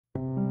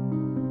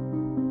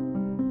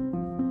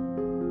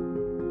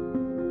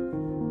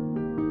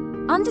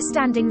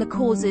Understanding the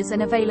causes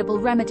and available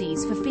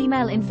remedies for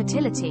female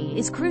infertility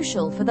is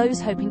crucial for those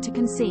hoping to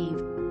conceive.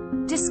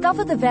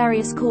 Discover the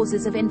various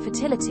causes of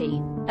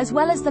infertility, as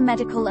well as the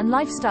medical and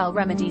lifestyle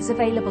remedies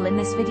available in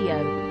this video.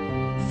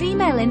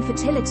 Female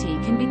infertility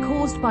can be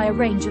caused by a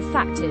range of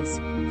factors,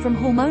 from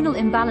hormonal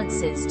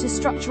imbalances to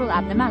structural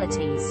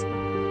abnormalities.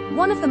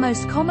 One of the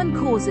most common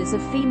causes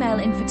of female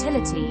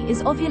infertility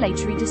is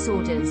ovulatory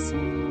disorders,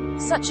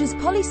 such as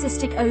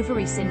polycystic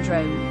ovary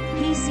syndrome,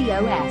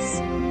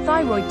 PCOS,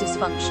 thyroid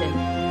dysfunction,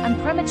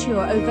 and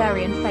premature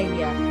ovarian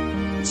failure.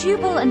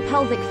 Tubal and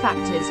pelvic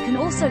factors can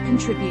also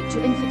contribute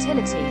to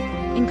infertility,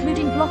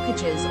 including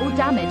blockages or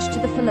damage to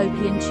the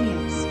fallopian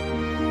tubes,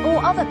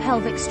 or other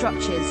pelvic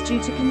structures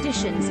due to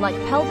conditions like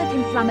pelvic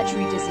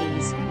inflammatory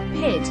disease,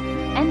 PID,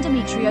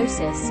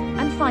 endometriosis,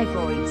 and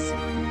fibroids.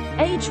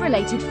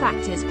 Age-related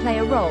factors play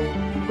a role,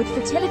 with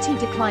fertility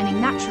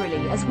declining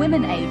naturally as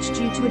women age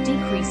due to a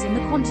decrease in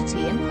the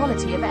quantity and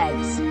quality of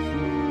eggs.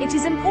 It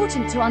is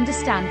important to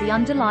understand the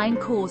underlying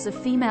cause of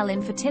female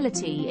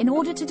infertility in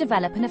order to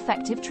develop an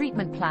effective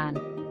treatment plan.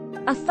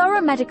 A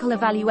thorough medical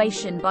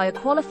evaluation by a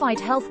qualified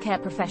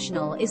healthcare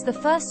professional is the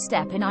first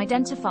step in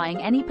identifying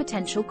any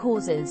potential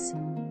causes.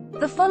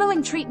 The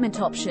following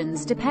treatment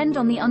options depend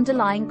on the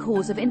underlying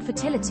cause of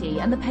infertility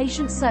and the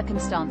patient's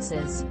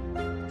circumstances.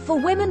 For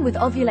women with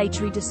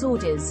ovulatory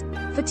disorders,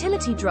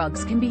 fertility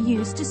drugs can be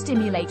used to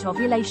stimulate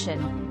ovulation.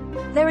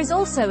 There is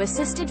also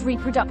assisted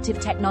reproductive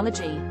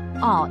technology,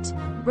 ART,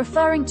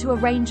 referring to a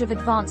range of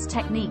advanced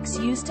techniques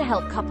used to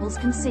help couples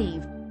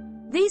conceive.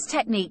 These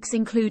techniques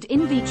include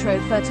in vitro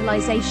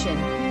fertilization,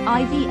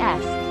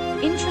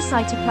 IVF,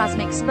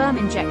 intracytoplasmic sperm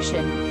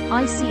injection,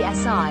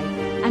 ICSI,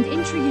 and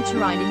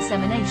intrauterine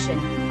insemination,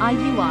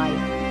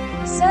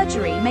 IUI.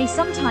 Surgery may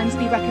sometimes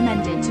be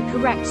recommended to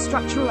correct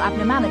structural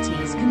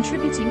abnormalities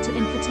contributing to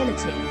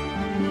infertility.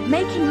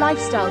 Making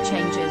lifestyle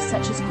changes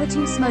such as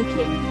quitting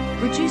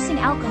smoking, reducing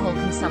alcohol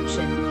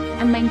consumption,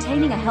 and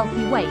maintaining a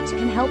healthy weight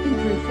can help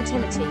improve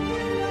fertility.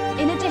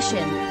 In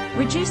addition,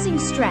 reducing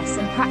stress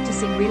and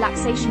practicing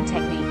relaxation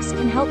techniques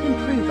can help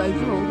improve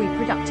overall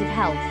reproductive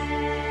health.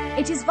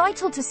 It is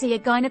vital to see a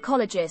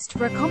gynecologist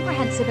for a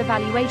comprehensive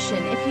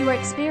evaluation if you are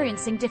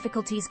experiencing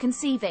difficulties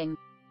conceiving.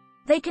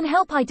 They can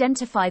help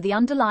identify the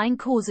underlying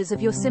causes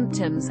of your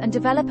symptoms and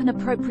develop an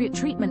appropriate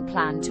treatment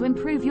plan to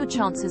improve your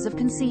chances of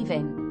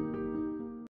conceiving.